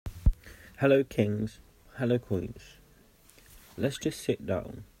Hello kings, hello queens. Let's just sit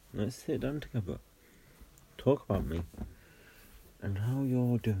down. Let's sit down together. Talk about me and how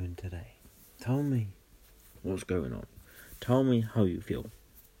you're doing today. Tell me what's going on. Tell me how you feel.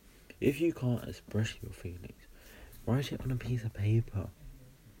 If you can't express your feelings, write it on a piece of paper.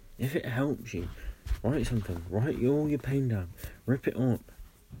 If it helps you, write something. Write all your pain down. Rip it up.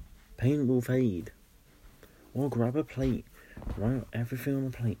 Pain will fade. Or grab a plate. Write everything on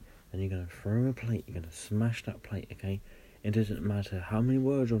the plate. And you're going to throw a plate. You're going to smash that plate, okay? It doesn't matter how many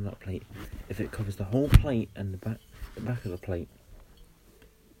words are on that plate. If it covers the whole plate and the back of the plate,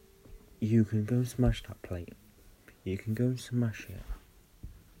 you can go smash that plate. You can go and smash it.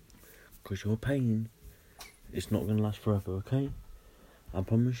 Because your pain is not going to last forever, okay? I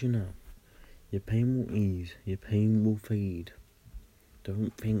promise you now. Your pain will ease. Your pain will fade.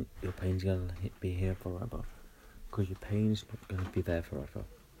 Don't think your pain's going to be here forever. Because your pain is not going to be there forever.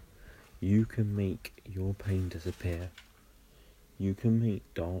 You can make your pain disappear. You can make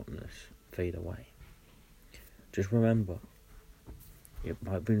darkness fade away. Just remember, it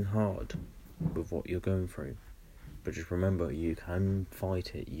might be hard with what you're going through. But just remember, you can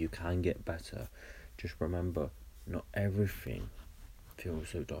fight it. You can get better. Just remember, not everything feels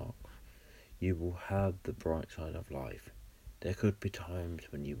so dark. You will have the bright side of life. There could be times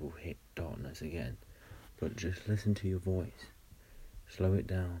when you will hit darkness again. But just listen to your voice. Slow it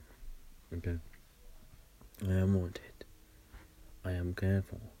down. And go, I am wanted. I am cared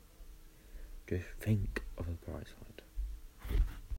for. Just think of the bright side.